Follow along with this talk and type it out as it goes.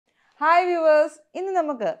Hi viewers, ഇന്ന്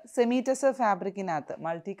നമുക്ക് semi tussar ഫാബ്രിക്കിനകത്ത്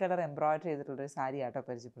multi colour embroidery ചെയ്തിട്ടുള്ളൊരു sari ആട്ടോ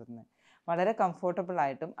പരിചയപ്പെടുന്നത്. വളരെ കംഫർട്ടബിൾ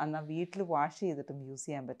ആയിട്ടും എന്നാൽ വീട്ടിൽ വാഷ് ചെയ്തിട്ടും യൂസ്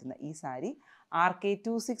ചെയ്യാൻ പറ്റുന്ന ഈ സാരി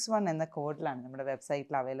RK261 എന്ന കോഡിലാണ് നമ്മുടെ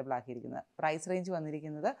വെബ്സൈറ്റിൽ അവൈലബിൾ ആക്കിയിരിക്കുന്നത്. പ്രൈസ് റേഞ്ച്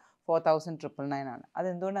വന്നിരിക്കുന്നത് 4999 ആണ്.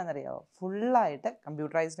 അതെന്തുകൊണ്ടാണെന്നറിയാമോ? ഫുള്ളായിട്ട്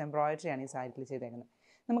കമ്പ്യൂട്ടറൈസ്ഡ് എംബ്രോയിഡറിയാണ് ഈ സാരിയിൽ ചെയ്തേക്കുന്നത്.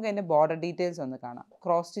 നമുക്ക് അതിൻ്റെ ബോർഡർ ഡീറ്റെയിൽസ് ഒന്ന് കാണാം.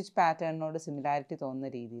 ക്രോസ് സ്റ്റിച്ച് പാറ്റേണിനോട് സിമിലാരിറ്റി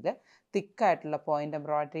തോന്നുന്ന രീതിയിൽ തിക്കായിട്ടുള്ള പോയിൻ്റ്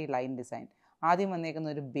എംബ്രോയിഡറി ലൈൻ ഡിസൈൻ. ആദ്യം വന്നേക്കുന്ന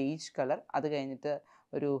ഒരു ബേജ് കളർ, അത് കഴിഞ്ഞിട്ട്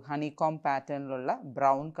ഒരു ഹണികോം പാറ്റേണിലുള്ള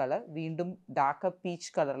ബ്രൗൺ കളർ, വീണ്ടും ഡാർക്ക്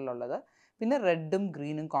പീച്ച് കളറിലുള്ളത്, പിന്നെ റെഡും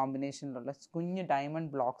ഗ്രീനും കോമ്പിനേഷനിലുള്ള കുഞ്ഞ്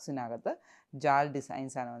ഡയമണ്ട് ബ്ലോക്സിനകത്ത് ജാൽ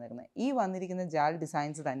ഡിസൈൻസ് ആണ് വന്നിരിക്കുന്നത്. ഈ വന്നിരിക്കുന്ന ജാൽ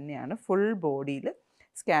ഡിസൈൻസ് തന്നെയാണ് ഫുൾ ബോഡിയിൽ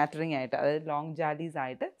സ്കാറ്ററിങ് ആയിട്ട്, അതായത് ലോങ് ജാലീസ്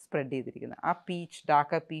ആയിട്ട് സ്പ്രെഡ് ചെയ്തിരിക്കുന്നത്. ആ peach,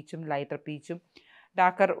 darker പീച്ചും lighter പീച്ചും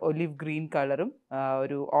darker olive green കളറും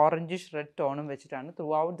ഒരു ഓറഞ്ചിഷ് റെഡ് ടോണും വെച്ചിട്ടാണ് ത്രൂ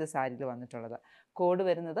ഔട്ട് ദ സാരിയിൽ വന്നിട്ടുള്ളത്. കോഡ്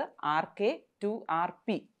വരുന്നത് RK2RP,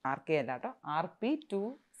 RK അല്ല കേട്ടോ,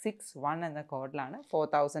 RP261 എന്ന കോഡിലാണ്.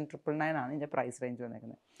 4999 ആണ് ഇതിൻ്റെ പ്രൈസ് റേഞ്ച്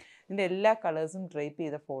വന്നിരിക്കുന്നത്. ഇതിൻ്റെ എല്ലാ കളേഴ്സും ഡ്രേപ്പ്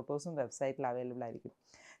ചെയ്ത ഫോട്ടോസും വെബ്സൈറ്റിൽ അവൈലബിൾ ആയിരിക്കും.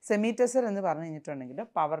 സെമി ടെസർ എന്ന് പറഞ്ഞു കഴിഞ്ഞിട്ടുണ്ടെങ്കിൽ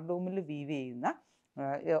പവർ ലൂമിൽ വീവ് ചെയ്യുന്ന,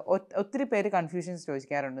 ഒത്തിരി പേര് കൺഫ്യൂഷൻസ്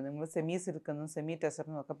ചോദിക്കാറുണ്ട്. നിങ്ങൾ സെമി സിൽക്കെന്നും സെമി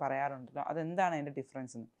ടെസറിനും ഒക്കെ പറയാറുണ്ടല്ലോ, അതെന്താണ് അതിൻ്റെ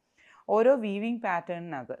ഡിഫറൻസ് എന്ന്. ഓരോ വീവിങ്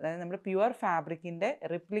പാറ്റേണിനകത്ത്, അതായത് നമ്മുടെ പ്യുവർ ഫാബ്രിക്കിൻ്റെ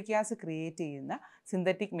റിപ്ലിക്കാസ് ക്രിയേറ്റ് ചെയ്യുന്ന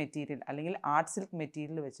സിന്തറ്റിക് മെറ്റീരിയൽ അല്ലെങ്കിൽ ആർട്ട് സിൽക്ക്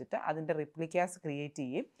മെറ്റീരിയൽ വെച്ചിട്ട് അതിൻ്റെ റിപ്ലിക്കാസ് ക്രിയേറ്റ്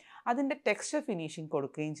ചെയ്യുകയും അതിൻ്റെ ടെക്സ്ചർ ഫിനിഷിങ്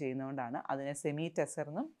കൊടുക്കുകയും ചെയ്യുന്നതുകൊണ്ടാണ് അതിനെ സെമി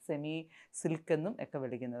ടെസറെന്നും സെമി സിൽക്കെന്നും ഒക്കെ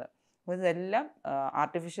വിളിക്കുന്നത്. അപ്പോൾ ഇതെല്ലാം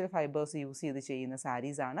ആർട്ടിഫിഷ്യൽ ഫൈബേഴ്സ് യൂസ് ചെയ്ത് ചെയ്യുന്ന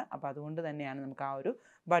സാരീസാണ്. അപ്പോൾ അതുകൊണ്ട് തന്നെയാണ് നമുക്ക് ആ ഒരു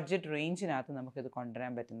ബഡ്ജറ്റ് റേഞ്ചിനകത്ത് നമുക്കിത്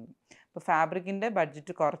കൊണ്ടുവരാൻ പറ്റുന്നത്. അപ്പോൾ ഫാബ്രിക്കിൻ്റെ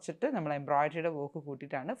ബഡ്ജറ്റ് കുറച്ചിട്ട് നമ്മൾ എംബ്രോയിഡറിയുടെ വർക്ക്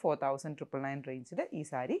കൂട്ടിയിട്ടാണ് 4999 റേഞ്ചിൽ ഈ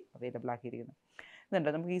സാരി അവൈലബിൾ ആക്കിയിരിക്കുന്നത്. ഇതുണ്ട്,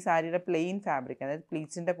 നമുക്ക് ഈ സാരിയുടെ പ്ലെയിൻ ഫാബ്രിക്, അതായത്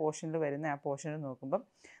പ്ലീറ്റ്സിൻ്റെ പോർഷനിൽ വരുന്ന ആ പോർഷനിൽ നോക്കുമ്പം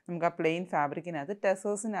നമുക്ക് ആ പ്ലെയിൻ ഫാബ്രിക്കിനകത്ത്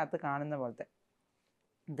ടെസേഴ്സിനകത്ത് കാണുന്ന പോലത്തെ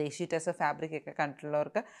ദേശി ടെസർ ഫാബ്രിക് ഒക്കെ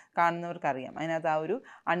കാണുന്നവർക്ക് അറിയാം. അതിനകത്ത് ആ ഒരു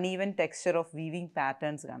uneven texture of weaving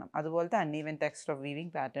patterns കാണാം. അതുപോലത്തെ uneven texture of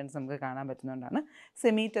weaving patterns നമുക്ക് കാണാൻ പറ്റുന്നതുകൊണ്ടാണ്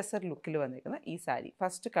സെമി ടെസർ ലുക്കിൽ വന്നിരിക്കുന്ന ഈ സാരി.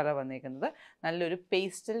 ഫസ്റ്റ് കളർ വന്നിരിക്കുന്നത് നല്ലൊരു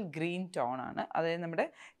പേസ്റ്റൽ ഗ്രീൻ ടോൺ ആണ്, അതായത് നമ്മുടെ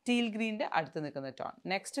ടീൽ ഗ്രീൻ്റെ അടുത്ത് നിൽക്കുന്ന ടോൺ.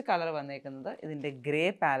 നെക്സ്റ്റ് കളർ വന്നിരിക്കുന്നത് ഇതിൻ്റെ ഗ്രേ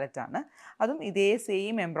പാലറ്റാണ്. അതും ഇതേ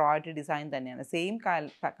സെയിം എംബ്രോയിഡറി ഡിസൈൻ തന്നെയാണ്, സെയിം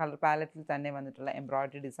കളർ പാലറ്റിൽ തന്നെ വന്നിട്ടുള്ള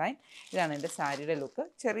എംബ്രോയിഡറി ഡിസൈൻ. ഇതാണ് എൻ്റെ സാരിയുടെ ലുക്ക്.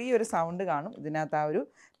 ചെറിയൊരു സൗണ്ട് കാണും ഇതിനകത്ത്, ആ ഒരു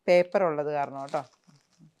പേപ്പർ ഉള്ളത് കാരണം കേട്ടോ.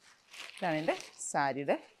 ഇതാണ് എൻ്റെ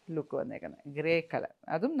സാരിയുടെ ലുക്ക് വന്നേക്കുന്നത്, ഗ്രേ കളർ.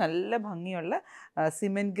 അതും നല്ല ഭംഗിയുള്ള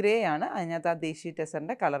സിമെൻറ്റ് ഗ്രേ ആണ്. അതിനകത്ത് ആ ദേശി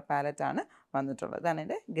ടെസറിൻ്റെ കളർ പാലറ്റാണ് വന്നിട്ടുള്ളത്. ഇതാണ്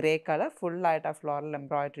എൻ്റെ ഗ്രേ കളർ. ഫുള്ളായിട്ട് ആ ഫ്ലോറൽ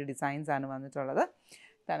എംബ്രോയിഡറി ഡിസൈൻസ് ആണ് വന്നിട്ടുള്ളത്.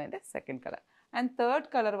 ഇതാണ് എൻ്റെ second colour. And third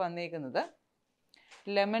colour വന്നേക്കുന്നത്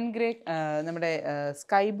ലെമൺ ഗ്രേ, നമ്മുടെ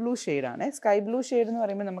സ്കൈ ബ്ലൂ ഷെയ്ഡാണ്. സ്കൈ ബ്ലൂ ഷെയ്ഡ് എന്ന്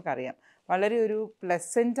പറയുമ്പോൾ നമുക്കറിയാം വളരെ ഒരു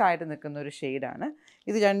പ്ലസൻ്റ് ആയിട്ട് നിൽക്കുന്ന ഒരു ഷെയ്ഡാണ്.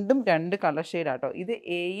 ഇത് രണ്ടും രണ്ട് കളർ ഷെയ്ഡാട്ടോ. ഇത്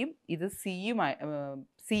എയും ഇത് സിയും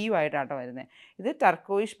ആയിട്ടാട്ടോ വരുന്നത്. ഇത്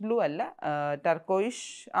ടർക്കോയിഷ് ബ്ലൂ അല്ല,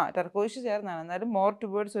 ടർക്കോയിഷ് ചേർന്നാണ്, എന്നാലും മോർ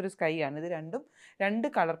ടുവേർഡ്സ് ഒരു സ്കൈ ആണ്. ഇത് രണ്ടും രണ്ട്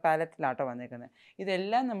കളർ പാലറ്റിലാട്ടോ വന്നേക്കുന്നത്.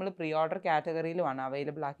 ഇതെല്ലാം നമ്മൾ പ്രീ ഓർഡർ കാറ്റഗറിയിലുമാണ്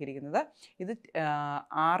അവൈലബിൾ ആക്കിയിരിക്കുന്നത്. ഇത്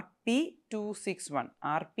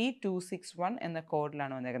RP261 എന്ന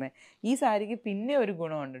കോഡിലാണ് വന്നേക്കുന്നത്. ഈ സാരിക്ക് പിന്നെ ഒരു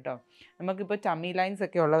ഗുണമുണ്ട് കേട്ടോ. നമുക്കിപ്പോൾ ടമ്മി ലൈൻസ്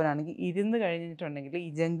ഒക്കെ ഉള്ളവരാണെങ്കിൽ ഇരുന്ന് കഴിഞ്ഞിട്ടുണ്ടെങ്കിൽ ഈ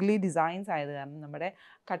ജംഗ്ലി ഡിസൈൻസ് ആയത് കാരണം നമ്മുടെ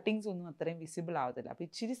കട്ടിങ്സ് ഒന്നും അത്രയും വിസിബിൾ ആവത്തില്ല. അപ്പോൾ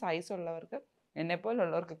ഇച്ചിരി സൈസ് ഉള്ളവർക്ക്,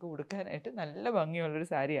 എന്നെപ്പോലുള്ളവർക്കൊക്കെ ഉടുക്കാനായിട്ട് നല്ല ഭംഗിയുള്ളൊരു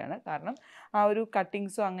സാരിയാണ്. കാരണം ആ ഒരു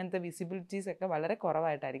കട്ടിങ്സോ അങ്ങനത്തെ വിസിബിലിറ്റീസൊക്കെ വളരെ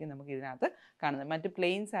കുറവായിട്ടായിരിക്കും നമുക്ക് ഇതിനകത്ത് കാണുന്നത്, മറ്റ്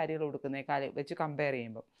പ്ലെയിൻ സാരികൾ ഉടുക്കുന്നതിനേക്കാൾ വെച്ച് കമ്പയർ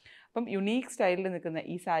ചെയ്യുമ്പോൾ. അപ്പം യുണീക്ക് സ്റ്റൈലിൽ നിൽക്കുന്ന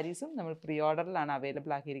ഈ സാരീസും നമ്മൾ പ്രീ ഓർഡറിലാണ്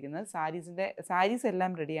അവൈലബിൾ ആക്കിയിരിക്കുന്നത്. സാരീസ്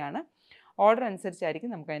എല്ലാം റെഡിയാണ്. ഓർഡർ അനുസരിച്ചായിരിക്കും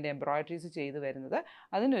നമുക്ക് അതിൻ്റെ എംബ്രോയിഡറീസ് ചെയ്ത് വരുന്നത്.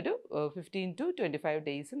 അതിനൊരു 15 to 25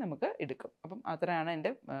 ഡേയ്സ് നമുക്ക് എടുക്കും. അപ്പം അത്രയാണ്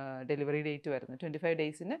എൻ്റെ ഡെലിവറി ഡേറ്റ് വരുന്നത്. 25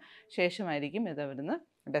 ഡേയ്സിന് ശേഷമായിരിക്കും ഇത് അവിടുന്ന്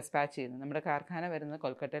ഡെസ്പാച്ച് ചെയ്യുന്നത്. നമ്മുടെ കാർഖാന വരുന്നത്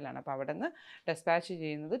കൊൽക്കത്തയിലാണ്. അപ്പോൾ അവിടെ നിന്ന് ഡെസ്പാച്ച്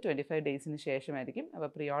ചെയ്യുന്നത് 25 ഡേയ്സിന് ശേഷമായിരിക്കും. അപ്പോൾ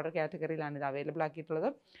പ്രീ ഓർഡർ കാറ്റഗറിയിലാണ് ഇത് അവൈലബിൾ ആക്കിയിട്ടുള്ളത്,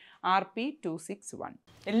 RP261.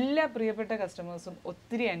 എല്ലാ പ്രിയപ്പെട്ട കസ്റ്റമേഴ്സും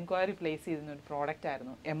ഒത്തിരി എൻക്വയറി പ്ലേസ് ചെയ്യുന്ന ഒരു പ്രോഡക്റ്റ്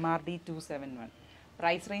ആയിരുന്നു MRD271.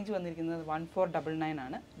 പ്രൈസ് റേഞ്ച് വന്നിരിക്കുന്നത് 1499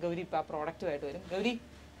 ആണ്. ഗൗരി ഇപ്പോൾ ആ പ്രോഡക്റ്റുമായിട്ട് വരും.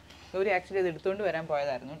 ഗൗരി ആക്ച്വലി ഇത് എടുത്തുകൊണ്ട് വരാൻ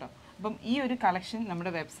പോയതായിരുന്നു കേട്ടോ. അപ്പം ഈ ഒരു കളക്ഷൻ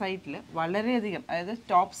നമ്മുടെ വെബ്സൈറ്റിൽ വളരെയധികം, അതായത്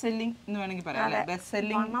ടോപ്പ് സെല്ലിംഗ് എന്ന് വേണമെങ്കിൽ പറയാം, ബെസ്റ്റ്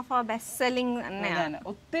സെല്ലിംഗ് തന്നെയാണ്.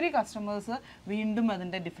 ഒത്തിരി കസ്റ്റമേഴ്സ് വീണ്ടും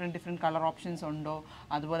അതിൻ്റെ ഡിഫറെൻറ്റ് കളർ ഓപ്ഷൻസ് ഉണ്ടോ,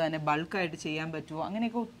 അതുപോലെ തന്നെ ബൾക്കായിട്ട് ചെയ്യാൻ പറ്റുമോ,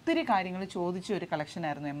 അങ്ങനെയൊക്കെ ഒത്തിരി കാര്യങ്ങൾ ചോദിച്ച ഒരു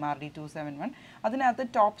കളക്ഷനായിരുന്നു MRD271. അതിനകത്ത്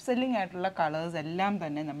ടോപ്പ് സെല്ലിംഗ് ആയിട്ടുള്ള കളേഴ്സ് എല്ലാം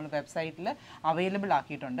തന്നെ നമ്മൾ വെബ്സൈറ്റിൽ അവൈലബിൾ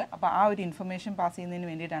ആക്കിയിട്ടുണ്ട്. അപ്പോൾ ആ ഒരു ഇൻഫർമേഷൻ പാസ് ചെയ്യുന്നതിന്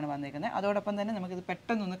വേണ്ടിയിട്ടാണ് വന്നേക്കുന്നത്. അതോടൊപ്പം തന്നെ നമുക്കിത്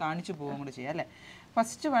പെട്ടെന്നൊന്ന് കാണിച്ചു പോവുകയും കൂടി ചെയ്യാം അല്ലേ.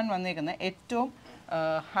 ഫസ്റ്റ് വൺ വന്നേക്കുന്നത് ഏറ്റവും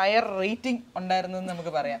ഹയർ റേറ്റിംഗ് ഉണ്ടായിരുന്നെന്ന്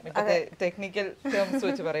നമുക്ക് പറയാം, ഇപ്പോഴത്തെ ടെക്നിക്കൽ ടേംസ്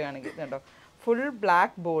വെച്ച് പറയുകയാണെങ്കിൽ. കേട്ടോ, ഫുൾ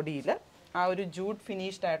ബ്ലാക്ക് ബോഡിയിൽ ആ ഒരു ജൂട്ട്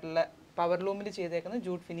ഫിനിഷ്ഡ് ആയിട്ടുള്ള പവർ ലൂമിൽ ചെയ്തേക്കുന്ന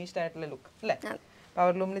ജൂട്ട് ഫിനിഷ്ഡ് ആയിട്ടുള്ള ലുക്ക് അല്ലേ?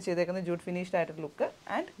 പവർ ലൂമിൽ ചെയ്തേക്കുന്ന ജൂട്ട് ഫിനിഷ്ഡ് ആയിട്ടുള്ള ലുക്ക്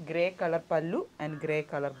ആൻഡ് ഗ്രേ കളർ പല്ലു and grey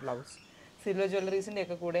colour blouse. Silver ജ്വല്ലറീസിൻ്റെ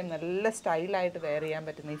ഒക്കെ കൂടെ നല്ല സ്റ്റൈലായിട്ട് വെയർ ചെയ്യാൻ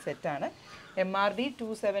പറ്റുന്ന ഈ സെറ്റാണ്. MRD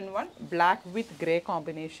 271 black with grey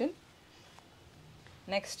combination.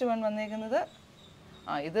 Next one വന്നേക്കുന്നത്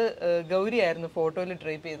ഇത് ഗൗരി ആയിരുന്നു ഫോട്ടോയിൽ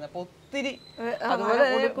ഡ്രൈപ്പ് ചെയ്യുന്നത്. അപ്പോൾ ഒത്തിരി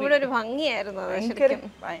അതുപോലെ ഒരു ഭംഗിയായിരുന്നു.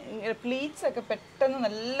 പ്ലീറ്റ്സ് ഒക്കെ പെട്ടെന്ന്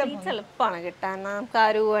നല്ല എളുപ്പമാണ് കിട്ടാൻ. നമുക്ക് ആ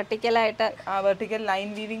ഒരു വെർട്ടിക്കലായിട്ട് ആ വെർട്ടിക്കൽ ലൈൻ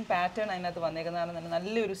വീവിങ് പാറ്റേൺ അതിനകത്ത് വന്നേക്കുന്നതാണ്.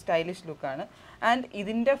 നല്ലൊരു സ്റ്റൈലിഷ് ലുക്കാണ്. ആൻഡ്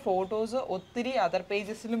ഇതിന്റെ ഫോട്ടോസ് ഒത്തിരി അതർ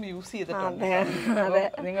പേജസിലും യൂസ് ചെയ്തിട്ടുണ്ട്.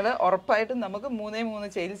 നിങ്ങൾ ഉറപ്പായിട്ടും നമുക്ക്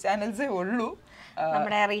 3 സെയിൽസ് ചാനൽസേ ഉള്ളൂ.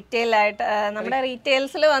 നമ്മുടെ റീറ്റെയിലായിട്ട് നമ്മുടെ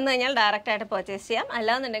റീറ്റെയിൽസിൽ വന്നു കഴിഞ്ഞാൽ ഡയറക്റ്റ് ആയിട്ട് പർച്ചേസ് ചെയ്യാം.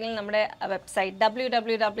 അല്ലാന്നുണ്ടെങ്കിൽ നമ്മുടെ വെബ്സൈറ്റ്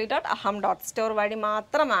www.aham.store വഴി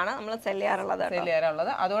മാത്രമാണ് നമ്മൾ സെല്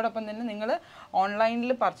ചെയ്യാറുള്ളത്. അതോടൊപ്പം തന്നെ നിങ്ങൾ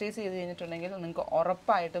ഓൺലൈനിൽ പർച്ചേസ് ചെയ്ത് കഴിഞ്ഞിട്ടുണ്ടെങ്കിൽ നിങ്ങൾക്ക്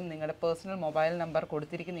ഉറപ്പായിട്ടും നിങ്ങളുടെ പേഴ്സണൽ മൊബൈൽ നമ്പർ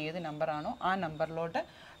കൊടുത്തിരിക്കുന്ന ഏത് നമ്പറാണോ ആ നമ്പറിലോട്ട്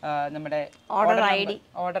നമ്മുടെ ഓർഡർ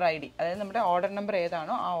ഐ ഡി അതായത് നമ്മുടെ ഓർഡർ നമ്പർ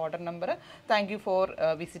ഏതാണോ ആ order number thank you for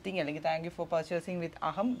visiting അല്ലെങ്കിൽ താങ്ക് യു ഫോർ പർച്ചേസിങ് വിത്ത്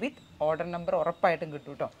അഹം വിത്ത് ഓർഡർ നമ്പർ ഉറപ്പായിട്ടും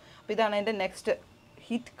കിട്ടും കേട്ടോ. അപ്പോൾ ഇതാണ് അതിൻ്റെ നെക്സ്റ്റ്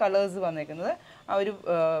ഹിറ്റ് കളേഴ്സ് വന്നേക്കുന്നത്. ആ ഒരു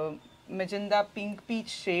മെജന്ത പിങ്ക്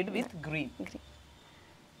പീച്ച് ഷെയ്ഡ് വിത്ത് ഗ്രീൻ.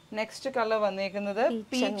 നെക്സ്റ്റ് കളർ വന്നേക്കുന്നത്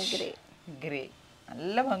പീച്ച് ഗ്രേ.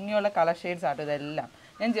 നല്ല ഭംഗിയുള്ള കളർ ഷെയ്ഡ്സ് ആട്ടോ ഇതെല്ലാം.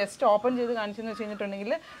 ഞാൻ ജസ്റ്റ് ഓപ്പൺ ചെയ്ത് കാണിച്ചെന്ന് വെച്ച്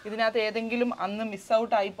കഴിഞ്ഞിട്ടുണ്ടെങ്കിൽ ഇതിനകത്ത് ഏതെങ്കിലും അന്ന് മിസ്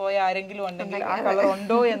ഔട്ട് ആയി പോയ ആരെങ്കിലും ഉണ്ടെങ്കിൽ ആ കളർ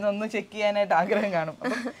ഉണ്ടോ എന്നൊന്ന് ചെക്ക് ചെയ്യാനായിട്ട് ആഗ്രഹം കാണും.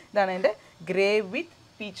 അപ്പം ഇതാണ് എൻ്റെ ഗ്രേ വിത്ത്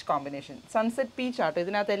പീച്ച് കോമ്പിനേഷൻ. സൺസെറ്റ് പീച്ച് ആട്ടോ.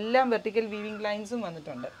 ഇതിനകത്ത് എല്ലാം വെർട്ടിക്കൽ വീവിംഗ് ലൈൻസും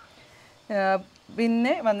വന്നിട്ടുണ്ട്.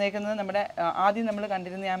 പിന്നെ വന്നേക്കുന്നത് നമ്മുടെ ആദ്യം നമ്മൾ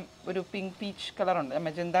കണ്ടിരുന്ന ഞാൻ ഒരു പിങ്ക് പീച്ച് കളറുണ്ട്,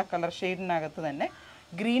 മെജന്ത കളർ ഷെയ്ഡിനകത്ത് തന്നെ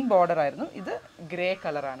ഗ്രീൻ ബോർഡർ ആയിരുന്നു. ഇത് ഗ്രേ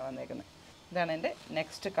കളറാണ് വന്നേക്കുന്നത്. ഇതാണ് എൻ്റെ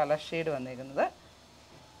നെക്സ്റ്റ് കളർ ഷെയ്ഡ് വന്നേക്കുന്നത്.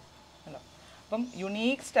 അപ്പം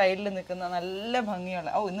യുണീക്ക് സ്റ്റൈലിൽ നിൽക്കുന്ന നല്ല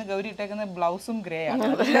ഭംഗിയുള്ള ഇന്ന് ഗൗരി ഇട്ടേക്കുന്ന ബ്ലൗസും ഗ്രേ ആണ്.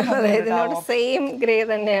 ഗ്രേ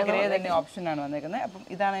തന്നെ ഓപ്ഷനാണ് വന്നേക്കുന്നത്. അപ്പം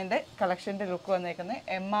ഇതാണ് എൻ്റെ കളക്ഷൻ്റെ ലുക്ക് വന്നേക്കുന്നത്.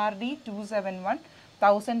 MRD 271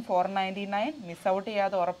 1499. മിസ് ഔട്ട്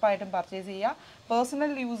ചെയ്യാതെ ഉറപ്പായിട്ടും പർച്ചേസ് ചെയ്യുക.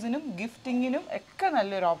 പേഴ്സണൽ യൂസിനും ഗിഫ്റ്റിങ്ങിനും ഒക്കെ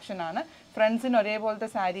നല്ലൊരു ഓപ്ഷനാണ്. ഫ്രണ്ട്സിന് ഒരേപോലത്തെ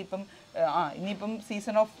സാരി ഇപ്പം ഇനിയിപ്പം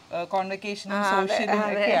സീസൺ ഓഫ് കോൺവെക്കേഷനും സോഷ്യലും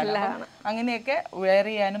ഒക്കെയാണ്. അങ്ങനെയൊക്കെ വെയർ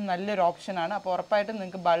ചെയ്യാനും നല്ലൊരു ഓപ്ഷനാണ്. അപ്പോൾ ഉറപ്പായിട്ടും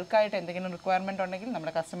നിങ്ങൾക്ക് ബൾക്കായിട്ട് എന്തെങ്കിലും റിക്വയർമെൻറ്റ് ഉണ്ടെങ്കിൽ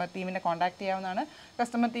നമ്മുടെ കസ്റ്റമർ ടീമിനെ കോൺടാക്ട് ചെയ്യാവുന്നതാണ്.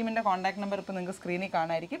 കസ്റ്റമർ ടീമിൻ്റെ കോൺടാക്ട് നമ്പർ ഇപ്പോൾ നിങ്ങൾക്ക് സ്ക്രീനിൽ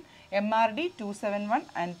കാണാമായിരിക്കും. MRD 271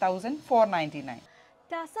 and 1499.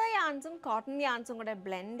 ടസർ യാൻസും കോട്ടൺ യാൻസും കൂടെ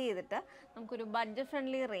ബ്ലെൻഡ് ചെയ്തിട്ട് നമുക്കൊരു ബഡ്ജറ്റ്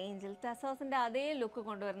ഫ്രണ്ട്ലി റേഞ്ചിൽ ടസേഴ്സിൻ്റെ അതേ ലുക്ക്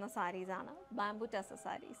കൊണ്ടുവരുന്ന സാരീസാണ് ബാംബു ടസർ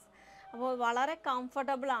സാരീസ്. അപ്പോൾ വളരെ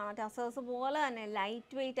കംഫർട്ടബിൾ ആണ്. ടസേഴ്സ് പോലെ തന്നെ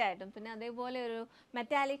ലൈറ്റ് വെയ്റ്റ് ആയിട്ടും പിന്നെ അതേപോലെ ഒരു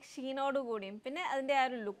മെറ്റാലിക് ഷീനോട് കൂടിയും പിന്നെ അതിൻ്റെ ആ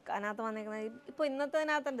ഒരു ലുക്ക് അതിനകത്ത് വന്നിരിക്കുന്നത്. ഇപ്പോൾ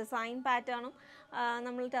ഇന്നത്തതിനകത്ത് ഡിസൈൻ പാറ്റേണും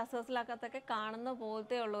നമ്മൾ ടസേഴ്സിലകത്തൊക്കെ കാണുന്ന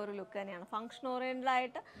പോലത്തെ ഉള്ള ഒരു ലുക്ക് തന്നെയാണ്. ഫങ്ഷൻ ഓറിയൻറ്റഡ്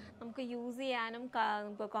ആയിട്ട് നമുക്ക് യൂസ് ചെയ്യാനും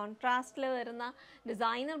ഇപ്പോൾ കോൺട്രാസ്റ്റിൽ വരുന്ന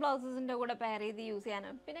ഡിസൈനർ ബ്ലൗസസിൻ്റെ കൂടെ പെയർ ചെയ്ത് യൂസ്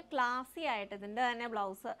ചെയ്യാനും പിന്നെ ക്ലാസി ആയിട്ട് ഇതിൻ്റെ തന്നെ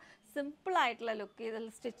ബ്ലൗസ് സിമ്പിളായിട്ടുള്ള ലുക്ക് ഇതിൽ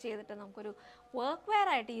സ്റ്റിച്ച് ചെയ്തിട്ട് നമുക്കൊരു വർക്ക് വെയർ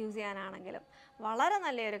ആയിട്ട് യൂസ് ചെയ്യാനാണെങ്കിലും വളരെ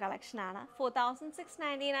നല്ലൊരു കളക്ഷനാണ്.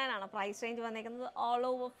 4699 ആണ് പ്രൈസ് റേഞ്ച് വന്നേക്കുന്നത്. ഓൾ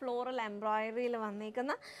ഓവർ ഫ്ലോറൽ എംബ്രോയിഡറിയിൽ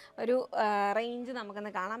വന്നേക്കുന്ന ഒരു റേഞ്ച്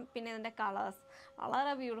നമുക്കൊന്ന് കാണാം. പിന്നെ ഇതിൻ്റെ കളേഴ്സ്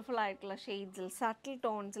വളരെ ബ്യൂട്ടിഫുൾ ആയിട്ടുള്ള ഷെയ്ഡ്സിൽ സട്ടിൽ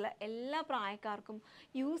ടോൺസിൽ എല്ലാ പ്രായക്കാർക്കും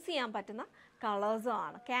യൂസ് ചെയ്യാൻ പറ്റുന്ന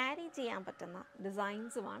കളേഴ്സുമാണ്, ക്യാരി ചെയ്യാൻ പറ്റുന്ന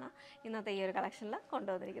ഡിസൈൻസുമാണ് ഇന്നത്തെ ഈ ഒരു കളക്ഷനിൽ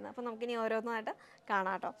കൊണ്ടുവന്നിരിക്കുന്നത്. അപ്പോൾ നമുക്കിനി ഓരോന്നായിട്ട്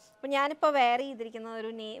കാണാം കേട്ടോ. അപ്പോൾ ഞാനിപ്പോൾ വെയർ ചെയ്തിരിക്കുന്നത്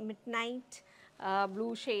ഒരു മിഡ് നൈറ്റ് ബ്ലൂ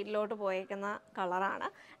ഷെയ്ഡിലോട്ട് പോയേക്കുന്ന കളറാണ്.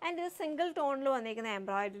 ആൻഡ് ഇത് സിംഗിൾ ടോണിൽ വന്നിരിക്കുന്ന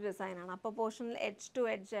എംബ്രോയിഡറി ഡിസൈനാണ്. അപ്പോൾ പോർഷനിൽ എഡ്ജ് ടു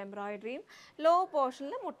എഡ്ജ് എംബ്രോയിഡറിയും ലോ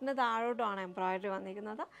പോർഷനിൽ മുട്ടിന് താഴോട്ടുമാണ് എംബ്രോയിഡറി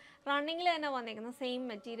വന്നിരിക്കുന്നത്. റണ്ണിങ്ങിൽ തന്നെ വന്നിരിക്കുന്ന സെയിം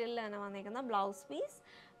മെറ്റീരിയലിൽ തന്നെ വന്നിരിക്കുന്ന ബ്ലൗസ് പീസ്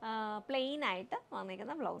പ്ലെയിൻ ആയിട്ട്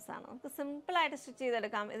വന്നിരിക്കുന്ന ബ്ലൗസാണ്. നമുക്ക് സിമ്പിളായിട്ട് സ്റ്റിച്ച്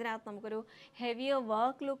ചെയ്തെടുക്കാം. ഇതിനകത്ത് നമുക്കൊരു ഹെവിയർ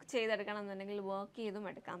വർക്ക് ലുക്ക് ചെയ്തെടുക്കണം എന്നുണ്ടെങ്കിൽ വർക്ക് ചെയ്തും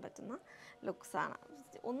എടുക്കാൻ പറ്റുന്ന ലുക്സാണ്.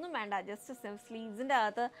 ഒന്നും വേണ്ട, ജസ്റ്റ് സ്ലീവ്സിൻ്റെ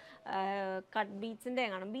അകത്ത് കട്ട് ബീഡ്സിൻ്റെ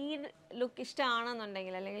കാണും. ബീഡ് ലുക്ക്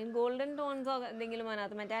ഇഷ്ടമാണെന്നുണ്ടെങ്കിൽ അല്ലെങ്കിൽ ഗോൾഡൻ ടോൺസോ എന്തെങ്കിലും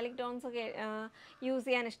അതിനകത്ത് മെറ്റാലിക് ടോൺസൊക്കെ യൂസ്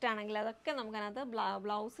ചെയ്യാൻ ഇഷ്ടമാണെങ്കിൽ അതൊക്കെ നമുക്കതിനകത്ത്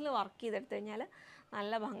ബ്ലൗസിൽ വർക്ക് ചെയ്തെടുത്തു കഴിഞ്ഞാൽ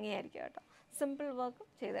നല്ല ഭംഗിയായിരിക്കും കേട്ടോ. സിമ്പിൾ വർക്ക്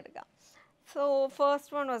ചെയ്തെടുക്കാം. സോ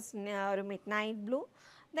ഫസ്റ്റ് വൺ വാസ് ഒരു മിഡ് നൈറ്റ് ബ്ലൂ.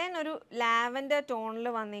 ദെൻ ഒരു ലാവൻഡർ ടോണിൽ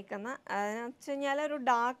വന്നിരിക്കുന്ന അതെന്ന് വെച്ച് കഴിഞ്ഞാൽ ഒരു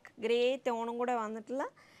ഡാർക്ക് ഗ്രേ ടോണും കൂടെ വന്നിട്ടുള്ള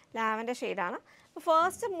ലാവൻഡർ ഷെയ്ഡാണ്. അപ്പോൾ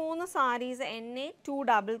ഫസ്റ്റ് 3 സാരീസ് NA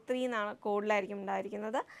 233 എന്നാണ് കോഡിലായിരിക്കും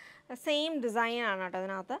ഉണ്ടായിരിക്കുന്നത്. സെയിം ഡിസൈനാണ് കേട്ടോ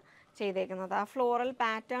അതിനകത്ത് ചെയ്തേക്കുന്നത്. ആ ഫ്ലോറൽ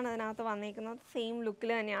പാറ്റേൺ അതിനകത്ത് വന്നിരിക്കുന്നത് സെയിം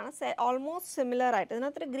ലുക്കിൽ തന്നെയാണ്. ഓൾമോസ്റ്റ് സിമിലർ ആയിട്ട്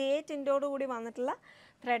ഇതിനകത്തൊരു ഗ്രേ ടിൻറ്റോട് കൂടി വന്നിട്ടുള്ള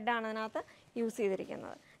ത്രെഡാണ് അതിനകത്ത് യൂസ്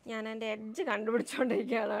ചെയ്തിരിക്കുന്നത്. ഞാൻ എൻ്റെ എഡ്ജ്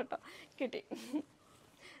കണ്ടുപിടിച്ചുകൊണ്ടിരിക്കുകയാണ് കേട്ടോ. കിട്ടി.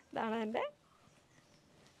 ഇതാണ് എൻ്റെ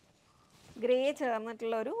ഗ്രേ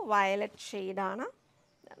ചേർന്നിട്ടുള്ള ഒരു വയലറ്റ് ഷെയ്ഡാണ്.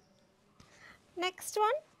 നെക്സ്റ്റ്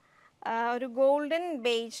വൺ ഒരു ഗോൾഡൻ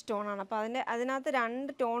ബേജ് ടോണാണ്. അപ്പോൾ അതിനകത്ത്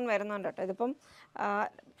 2 ടോൺ വരുന്നുണ്ട് കേട്ടോ. ഇതിപ്പം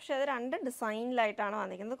പക്ഷേ അത് 2 ഡിസൈനിലായിട്ടാണ്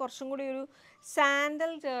വന്നിരിക്കുന്നത്. കുറച്ചും കൂടി ഒരു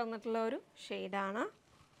സാൻഡൽ ചേർന്നിട്ടുള്ള ഒരു ഷെയ്ഡാണ്.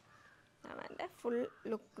 ആണ് എൻ്റെ ഫുൾ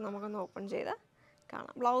ലുക്ക്. നമുക്കൊന്ന് ഓപ്പൺ ചെയ്ത്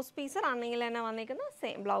കാണാം. ബ്ലൗസ് പീസ് ആണെങ്കിൽ തന്നെ വന്നിരിക്കുന്നത്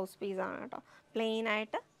സെയിം ബ്ലൗസ് പീസാണ് കേട്ടോ, പ്ലെയിൻ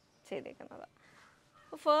ആയിട്ട് ചെയ്തേക്കുന്നത്.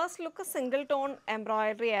 First look single tone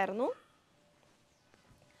embroidery ആയിരുന്നു,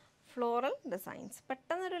 ഫ്ലോറൽ ഡിസൈൻസ്.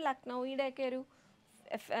 പെട്ടെന്നൊരു ലക്നൗവിയുടെയൊക്കെ ഒരു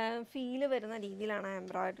ഫീല് വരുന്ന രീതിയിലാണ്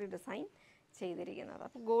എംബ്രോയിഡറി ഡിസൈൻ ചെയ്തിരിക്കുന്നത്.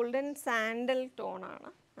 അപ്പോൾ ഗോൾഡൻ സാൻഡൽ ടോണാണ്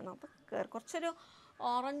അതിനകത്ത് കുറച്ചൊരു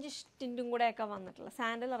ഓറഞ്ച് ടിൻറ്റും കൂടെയൊക്കെ വന്നിട്ടുള്ള.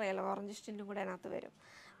 സാൻഡൽ അറിയാലോ, ഓറഞ്ച് ടിൻറ്റും കൂടെ അതിനകത്ത് വരും.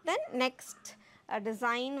 ദെൻ നെക്സ്റ്റ്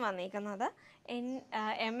ഡിസൈൻ വന്നിരിക്കുന്നത്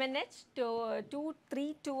MNH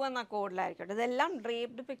 232 എന്ന കോഡിലായിരിക്കും. ഇതെല്ലാം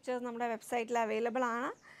ഡ്രേപ്ഡ് പിക്ചേഴ്സ് നമ്മുടെ വെബ്സൈറ്റിൽ അവൈലബിൾ ആണ്.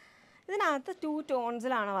 ഇതിനകത്ത് 2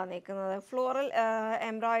 ടോൺസിലാണ് വന്നിരിക്കുന്നത്. ഫ്ലോറൽ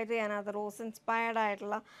എംബ്രോയിഡറി അതിനകത്ത് റോസ് ഇൻസ്പയർഡ്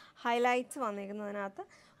ആയിട്ടുള്ള ഹൈലൈറ്റ്സ് വന്നിരിക്കുന്നതിനകത്ത്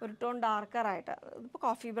ഒരു ടോൺ ഡാർക്കറായിട്ട്, ഇതിപ്പോൾ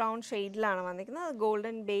കോഫി ബ്രൗൺ ഷെയ്ഡിലാണ് വന്നിരിക്കുന്നത്.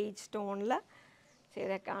 ഗോൾഡൻ ബേജ് ടോണിൽ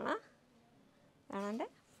ചെയ്തേക്കാണ്. അതാണ് എൻ്റെ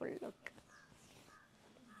full look.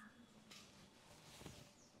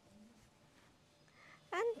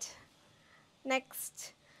 And next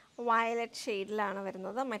violet ഷെയ്ഡിലാണ്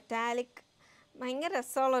വരുന്നത്. മെറ്റാലിക്, ഭയങ്കര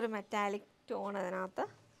രസമുള്ളൊരു മെറ്റാലിക് ടോൺ അതിനകത്ത്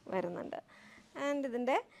വരുന്നുണ്ട്. ആൻഡ്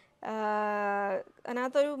ഇതിൻ്റെ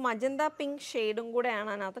അതിനകത്തൊരു മജന്ത പിങ്ക് ഷെയ്ഡും കൂടെയാണ്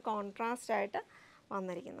അതിനകത്ത് കോൺട്രാസ്റ്റ് ആയിട്ട്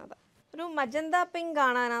വന്നിരിക്കുന്നത്. ഒരു മജന്ത പിങ്ക്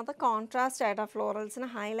ആണ് അതിനകത്ത് കോൺട്രാസ്റ്റ് ആയിട്ട് ആ ഫ്ലോറൽസിനെ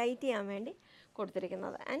ഹൈലൈറ്റ് ചെയ്യാൻ വേണ്ടി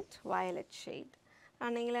കൊടുത്തിരിക്കുന്നത്. ആൻഡ് വയലറ്റ് ഷെയ്ഡ്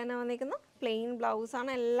ആണെങ്കിൽ തന്നെ വന്നിരിക്കുന്നത് പ്ലെയിൻ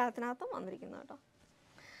ബ്ലൗസാണ് എല്ലാത്തിനകത്തും വന്നിരിക്കുന്നത് കേട്ടോ.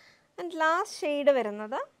 ആൻഡ് ലാസ്റ്റ് ഷെയ്ഡ്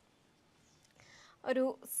വരുന്നത് ഒരു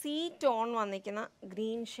സീ ടോൺ വന്നിരിക്കുന്ന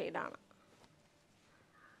ഗ്രീൻ ഷെയ്ഡാണ്.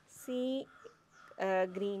 സീ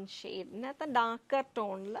ഗ്രീൻ ഷെയ്ഡിനകത്ത് ഡാർക്കർ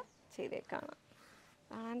ടോണിൽ ചെയ്തേക്കാണ്.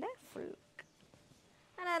 അതാണ് എൻ്റെ ഫുൾ ലുക്ക്.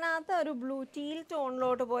 അതിനകത്ത് ഒരു ബ്ലൂ ടീൽ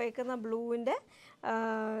ടോണിലോട്ട് പോയേക്കുന്ന ബ്ലൂവിൻ്റെ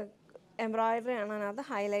എംബ്രോയിഡറി ആണ് അതിനകത്ത്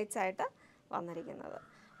ഹൈലൈറ്റ്സ് ആയിട്ട് വന്നിരിക്കുന്നത്.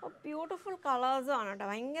 ബ്യൂട്ടിഫുൾ കളേഴ്സുമാണ് കേട്ടോ,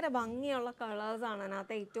 ഭയങ്കര ഭംഗിയുള്ള കളേഴ്സാണ്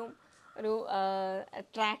അതിനകത്ത് ഏറ്റവും ഒരു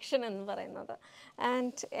അട്രാക്ഷൻ എന്ന് പറയുന്നത്.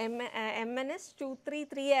 ആൻഡ് MNH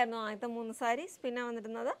 233 ആയിരുന്നു ആദ്യത്തെ 3 സാരീസ്. പിന്നെ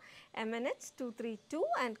വന്നിരുന്നത് MNH 232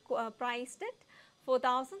 ആൻഡ് പ്രൈസ്ഡ് അറ്റ്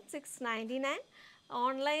 4699.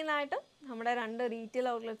 ഓൺലൈനായിട്ടും നമ്മുടെ 2 റീറ്റെയിൽ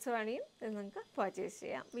ഔട്ട്ലെറ്റ്സ് വഴിയും ഇത് നിങ്ങൾക്ക് പർച്ചേസ്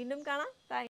ചെയ്യാം. വീണ്ടും കാണാം. ബൈ.